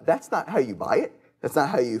that's not how you buy it. That's not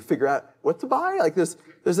how you figure out what to buy. Like, there's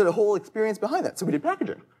a whole experience behind that. So we did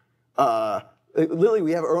packaging. Literally,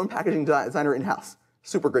 we have our own packaging designer in-house.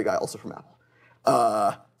 Super great guy, also from Apple.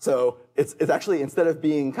 So it's actually, instead of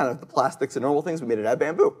being kind of the plastics and normal things, we made it out of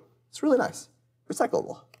bamboo. It's really nice.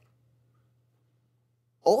 Recyclable.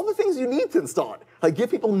 All the things you need to install it. Like,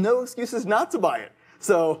 give people no excuses not to buy it.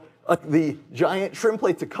 So, like, the giant trim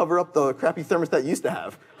plate to cover up the crappy thermostat you used to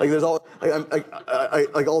have. Like, there's all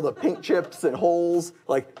like all the paint chips and holes.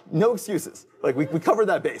 Like, no excuses. Like, we covered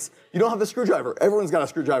that base. You don't have the screwdriver. Everyone's got a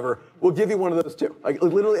screwdriver. We'll give you one of those too. Like,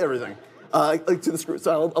 literally everything. Like to the screws.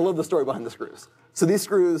 So I love the story behind the screws. So these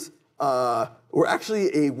screws were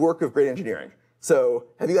actually a work of great engineering. So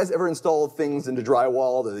have you guys ever installed things into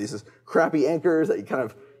drywall? There are these crappy anchors that you kind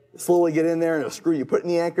of slowly get in there, and a screw you put in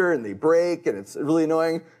the anchor, and they break, and it's really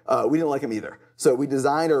annoying. We didn't like them either. So we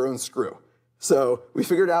designed our own screw. So we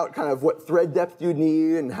figured out kind of what thread depth you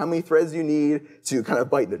need and how many threads you need to kind of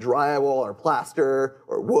bite into drywall or plaster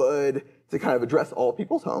or wood to kind of address all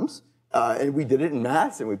people's homes. And we did it in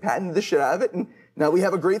mass, and we patented the shit out of it, and now we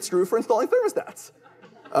have a great screw for installing thermostats.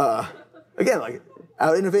 Again, like,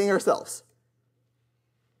 out-innovating ourselves.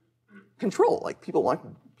 Control, like, people want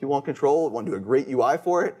control, want to do a great UI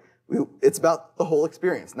for it. It's about the whole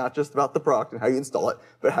experience, not just about the product and how you install it,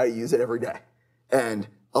 but how you use it every day. And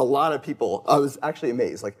a lot of people, I was actually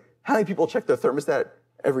amazed, like, how many people check their thermostat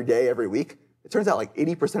every day, every week? It turns out like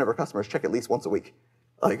 80% of our customers check at least once a week,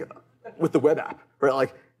 like, with the web app, right?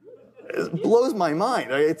 Like, it blows my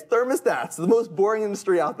mind. Right? It's thermostats, the most boring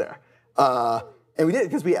industry out there. And we did it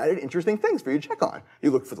because we added interesting things for you to check on.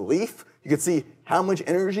 You look for the leaf. You could see how much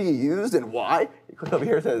energy you used and why. You click over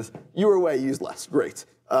here, it says, you were away, used less. Great.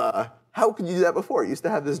 How could you do that before? You used to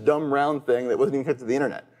have this dumb round thing that wasn't even connected to the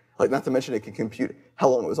internet. Like, not to mention it can compute how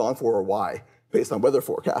long it was on for or why based on weather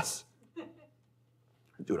forecasts.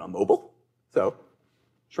 Do it on mobile. So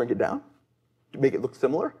shrink it down. Make it look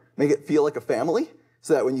similar. Make it feel like a family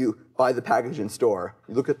so that when you buy the package in store,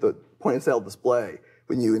 you look at the point-of-sale display,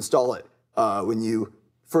 when you install it, when you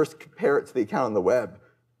first compare it to the account on the web,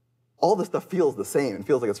 all this stuff feels the same and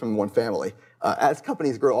feels like it's from one family. As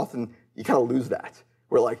companies grow, often you kind of lose that.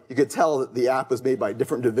 Where, like, you could tell that the app was made by a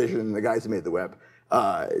different division than the guys who made the web.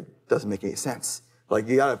 It doesn't make any sense. Like,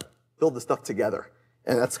 you gotta build the stuff together.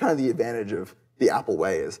 And that's kind of the advantage of the Apple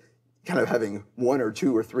way, is kind of having one or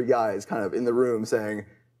two or three guys kind of in the room saying,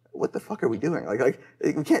 what the fuck are we doing? Like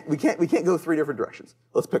we can't go three different directions.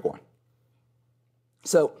 Let's pick one.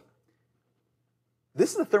 So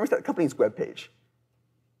this is the thermostat company's webpage.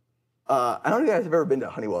 I don't know if you guys have ever been to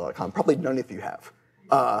Honeywell.com. Probably none of you have.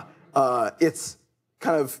 It's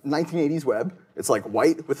kind of 1980s web. It's like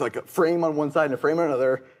white with like a frame on one side and a frame on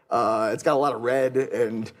another. It's got a lot of red,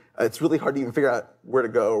 and it's really hard to even figure out where to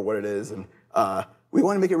go or what it is. And we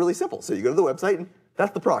want to make it really simple. So you go to the website, and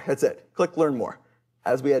that's the product. That's it. Click Learn More.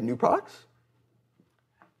 As we add new products,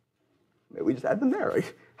 maybe we just add them there.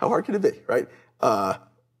 Like, how hard can it be, right?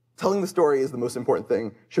 Telling the story is the most important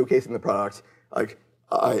thing. Showcasing the product. Like,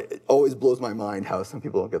 it always blows my mind how some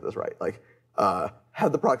people don't get this right. Like,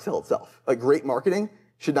 have the product sell itself. Like, great marketing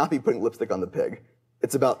should not be putting lipstick on the pig.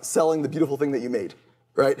 It's about selling the beautiful thing that you made,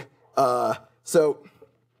 right? So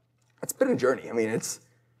it's been a journey. I mean, it's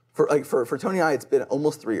for Tony and I, it's been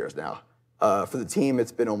almost 3 years now. For the team,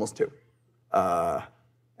 it's been almost 2.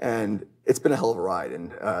 And it's been a hell of a ride.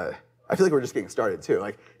 And I feel like we're just getting started too.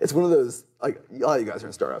 Like, it's one of those, like, a lot of you guys are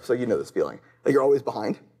in startups, so you know this feeling. Like, you're always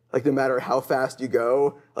behind. Like, no matter how fast you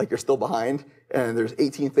go, like, you're still behind. And there's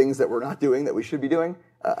 18 things that we're not doing that we should be doing.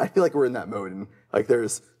 I feel like we're in that mode. And, like,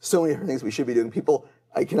 there's so many different things we should be doing. People,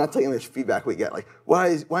 I cannot tell you how much feedback we get. Like,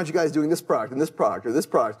 why aren't you guys doing this product and this product or this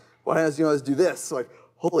product? Why don't you guys do this? So, like,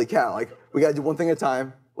 holy cow. Like, we got to do one thing at a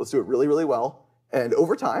time. Let's do it really, really well. And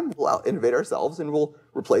over time, we'll out-innovate ourselves, and we'll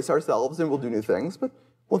replace ourselves, and we'll do new things. But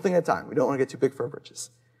one thing at a time. We don't want to get too big for our britches.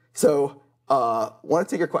 So, want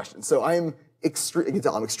to take your questions. So you can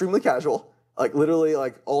tell I'm extremely casual. Like, literally,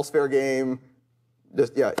 like, all's fair game.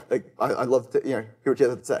 Just, yeah, like, I'd love to, hear what you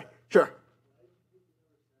have to say. Sure.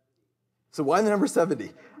 So why the number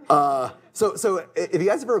 70? So if you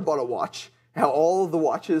guys have ever bought a watch, how all of the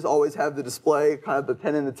watches always have the display, kind of the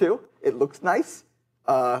 10 and the 2, it looks nice.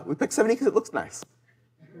 We picked 70 because it looks nice.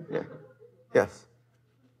 Yeah. Yes.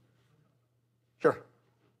 Sure.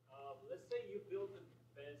 Let's say you build the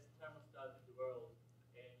best thermostat in the world,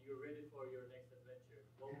 and you're ready for your next adventure.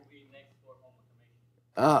 What will be next for home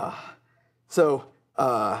automation?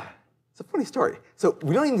 It's a funny story. So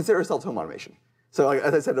we don't even consider ourselves home automation. So, like,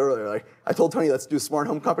 as I said earlier, like, I told Tony, let's do a smart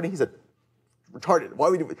home company. He said, retarded. Why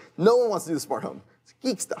would we do it? No one wants to do the smart home. It's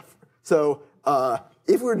geek stuff. So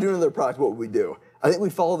if we were doing another product, what would we do? I think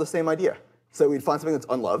we'd follow the same idea. So we'd find something that's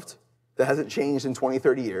unloved, that hasn't changed in 20,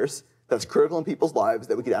 30 years, that's critical in people's lives,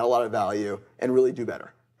 that we could add a lot of value and really do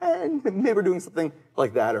better. And maybe we're doing something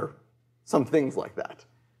like that or some things like that.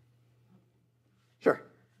 Sure.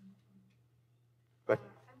 Go ahead.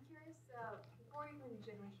 I'm curious, before even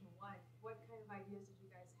Generation 1, what kind of ideas did you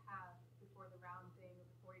guys have before the round thing,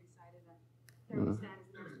 before you decided that thermostat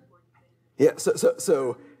is the most important thing? Yeah,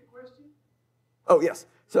 so oh, yes.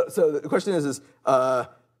 So the question is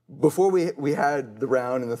before we had the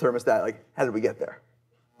round and the thermostat, like, how did we get there?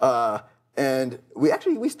 And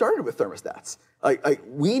we started with thermostats. Like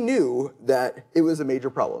we knew that it was a major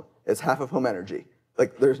problem. It's half of home energy.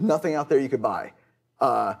 Like, there's nothing out there you could buy.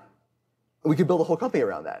 We could build a whole company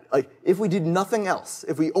around that. Like, if we did nothing else,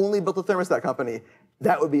 if we only built a thermostat company,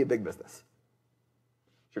 that would be a big business.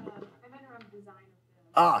 Sure. I meant around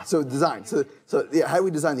design. So design. So yeah, how do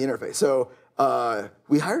we design the interface? So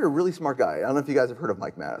we hired a really smart guy. I don't know if you guys have heard of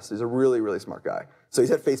Mike Mattis. He's a really, really smart guy. So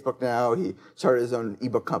he's at Facebook now. He started his own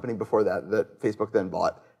ebook company before that Facebook then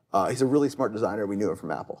bought. He's a really smart designer. We knew him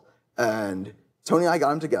from Apple. And Tony and I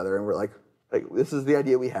got him together, and we're like, this is the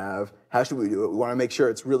idea we have. How should we do it? We want to make sure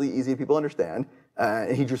it's really easy for people to understand.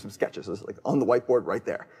 And he drew some sketches. It was like on the whiteboard right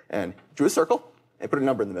there. And drew a circle and put a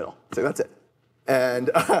number in the middle. So that's it. And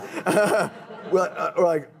we're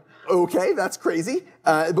like, okay, that's crazy.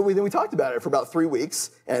 But then we talked about it for about 3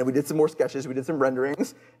 weeks, and we did some more sketches, we did some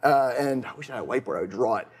renderings, and I wish I had a whiteboard, I would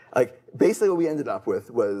draw it. Like, basically what we ended up with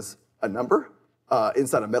was a number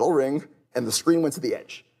inside a metal ring, and the screen went to the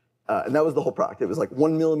edge. And that was the whole product. It was like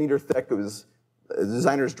 1 millimeter thick. It was a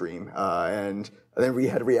designer's dream. And then we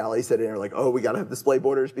had reality set in, and we're like, oh, we got to have display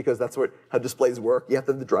borders because that's how displays work. You have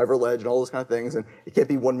to have the driver ledge and all those kind of things. And it can't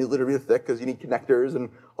be 1 millimeter thick because you need connectors and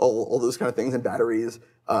all those kind of things and batteries.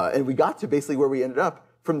 And we got to basically where we ended up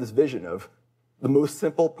from this vision of the most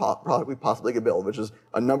simple product we possibly could build, which is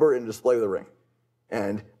a number and a display with a ring.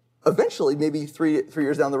 And eventually, maybe three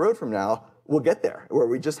years down the road from now, we'll get there, where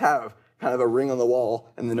we just have kind of a ring on the wall,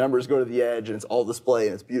 and the numbers go to the edge, and it's all display,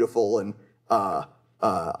 and it's beautiful. And I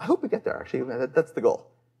hope we get there, actually. That's the goal.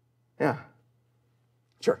 Yeah.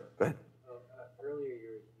 Sure, go ahead. Earlier,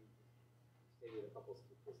 you stated a couple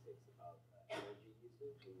statistics about energy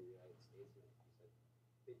usage in the United States. You said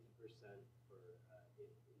 50% for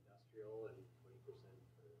industrial and 20%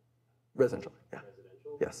 for residential. Yeah.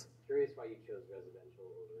 Residential? Yes. Curious why you chose residential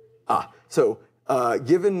over So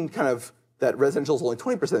given kind of that residential is only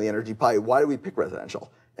 20% of the energy pie, why do we pick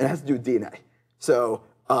residential? And it has to do with DNA. So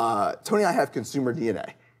Tony and I have consumer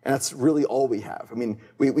DNA, and that's really all we have. I mean,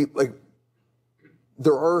 we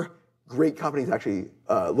there are great companies actually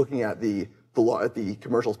looking at the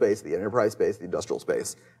commercial space, the enterprise space, the industrial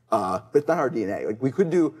space, but it's not our DNA. Like, we could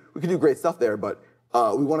do great stuff there, but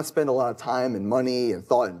we want to spend a lot of time and money and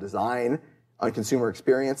thought and design on consumer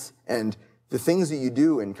experience, and the things that you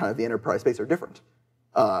do in kind of the enterprise space are different.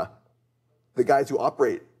 The guys who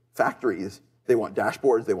operate factories, they want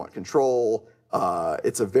dashboards, they want control.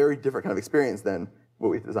 It's a very different kind of experience than what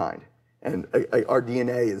we've designed. And our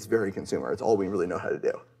DNA is very consumer. It's all we really know how to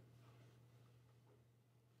do.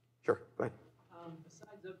 Sure, go ahead.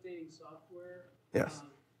 Besides updating software, Yes. On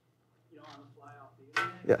the fly off the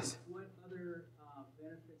internet, Yes. what other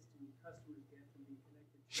benefits do customers get from being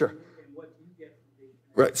connected to Sure. you, and what do you get from being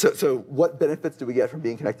connected? Right. So what benefits do we get from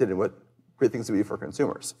being connected, and what great things do we do for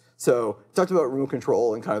consumers? So talked about remote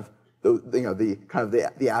control and kind of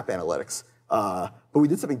the app analytics. But we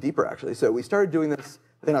did something deeper, actually. So we started doing this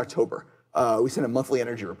in October. We sent a monthly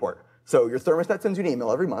energy report. So your thermostat sends you an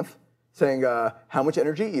email every month saying how much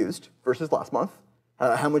energy it used versus last month,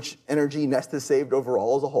 how much energy Nest has saved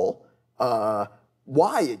overall as a whole,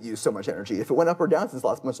 why it used so much energy. If it went up or down since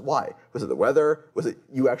last month, why? Was it the weather? Was it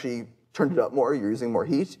you actually turned it up more, you're using more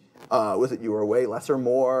heat? Was it you were away less or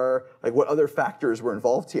more? Like, what other factors were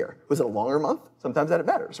involved here? Was it a longer month? Sometimes that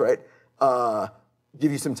matters, right?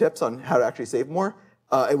 Give you some tips on how to actually save more.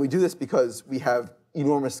 And we do this because we have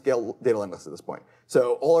enormous scale data analytics at this point.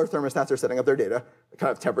 So all our thermostats are setting up their data,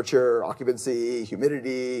 kind of temperature, occupancy,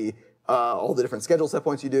 humidity, all the different schedule set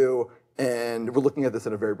points you do, and we're looking at this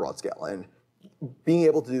at a very broad scale. And being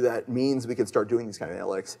able to do that means we can start doing these kind of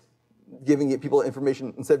analytics, giving people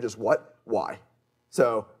information instead of just what, why.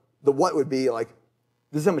 So the what would be like,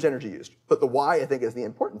 this is how much energy used. But the why, I think, is the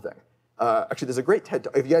important thing. Actually, there's a great TED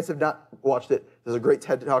Talk. If you guys have not watched it, there's a great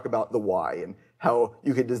TED Talk about the why and how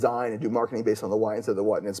you could design and do marketing based on the why instead of the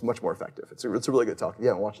what, and it's much more effective. It's a really good talk. If you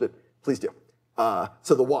haven't watched it, please do.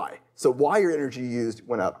 So the why. So why your energy used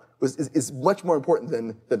went up is much more important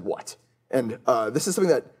than what. And this is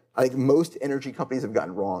something that I think most energy companies have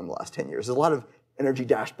gotten wrong in the last 10 years. There's a lot of energy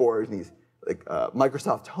dashboards and these like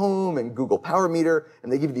Microsoft Home and Google Power Meter,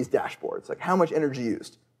 and they give you these dashboards, like how much energy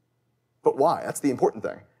used. But why? That's the important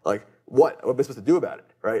thing. Like what are we supposed to do about it,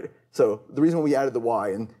 right? So the reason we added the why,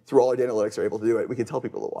 and through all our data analytics are able to do it, we can tell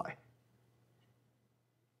people the why.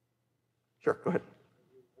 Sure, go ahead. Are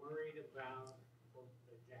you worried about both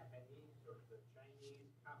the Japanese or the Chinese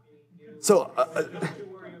copying you? So, Don't you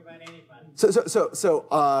worry about anybody?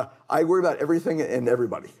 I worry about everything and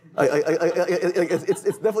everybody. It's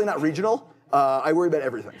definitely not regional. I worry about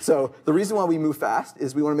everything. So the reason why we move fast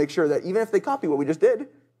is we want to make sure that even if they copy what we just did,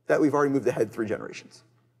 that we've already moved ahead 3 generations.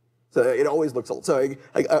 So it always looks old. So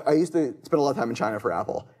I used to spend a lot of time in China for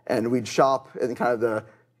Apple, and we'd shop in kind of the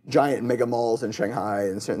giant mega malls in Shanghai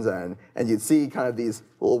and Shenzhen, and you'd see kind of these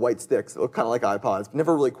little white sticks that look kind of like iPods,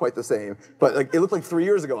 never really quite the same, but like it looked like 3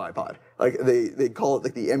 years ago iPod. Like they call it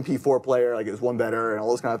like the MP4 player, like it was one better and all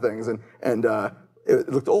those kind of things, and it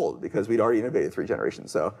looked old because we'd already innovated 3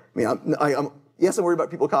 generations. So I mean, yes, I'm worried about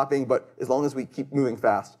people copying, but as long as we keep moving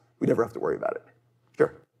fast, we never have to worry about it.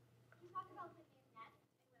 Sure.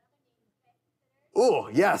 Oh,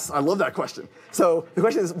 yes, I love that question. So the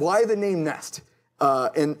question is, why the name Nest?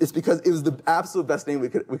 And it's because it was the absolute best name we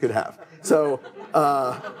could have. So,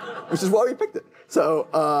 which is why we picked it. So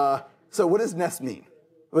what does Nest mean?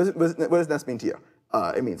 What does Nest mean to you?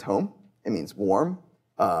 It means home. It means warm.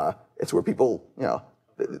 It's where people,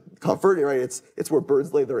 comfort. Right? It's where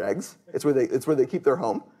birds lay their eggs. It's where they keep their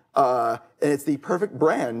home. And it's the perfect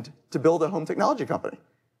brand to build a home technology company.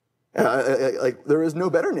 Like there is no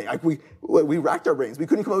better name. Like we racked our brains. We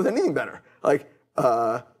couldn't come up with anything better. Like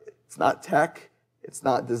it's not tech. It's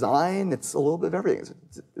not design. It's a little bit of everything.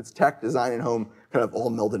 It's tech, design, and home kind of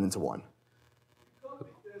all melded into one.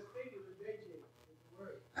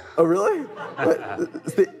 Oh, really?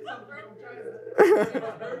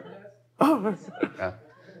 Oh. Yeah.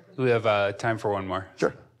 We have time for one more.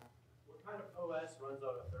 Sure. What kind of OS runs on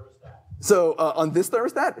a thermostat? So on this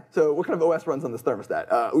thermostat, so what kind of OS runs on this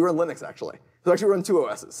thermostat? We run Linux, actually. So actually we run 2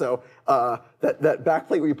 OSs. So that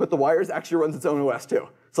backplate where you put the wires actually runs its own OS, too.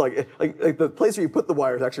 So like the place where you put the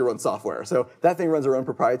wires actually runs software. So that thing runs our own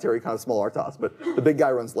proprietary kind of small RTOS, but the big guy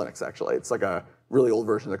runs Linux, actually. It's like a really old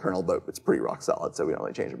version of the kernel, but it's pretty rock solid, so we don't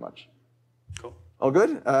really change it much. Cool. All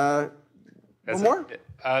good? One more?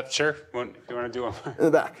 Sure. If you want to do one more. In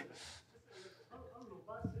the back.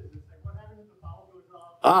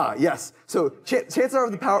 Ah, yes. So chances are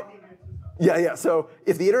the power... Yeah. So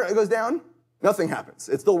if the internet goes down, nothing happens.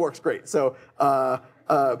 It still works great. So part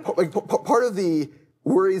of the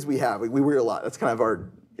worries we have, we worry a lot. That's kind of our,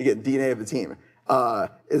 again, DNA of the team,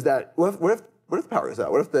 is that what if the power goes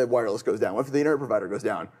out? What if the wireless goes down? What if the internet provider goes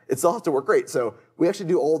down? It still has to work great. So we actually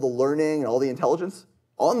do all the learning and all the intelligence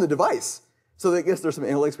on the device. So I guess there's some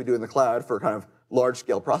analytics we do in the cloud for kind of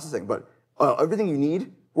large-scale processing, but everything you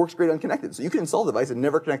need works great unconnected. So you can install the device and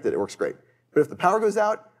never connect it. It works great. But if the power goes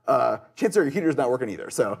out, chances are your heater's not working either.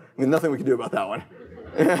 So I mean, nothing we can do about that one.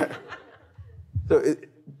 So it's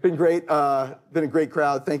been great. Been a great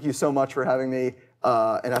crowd. Thank you so much for having me.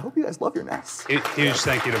 And I hope you guys love your Nest. Huge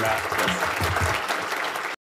thank you to Matt.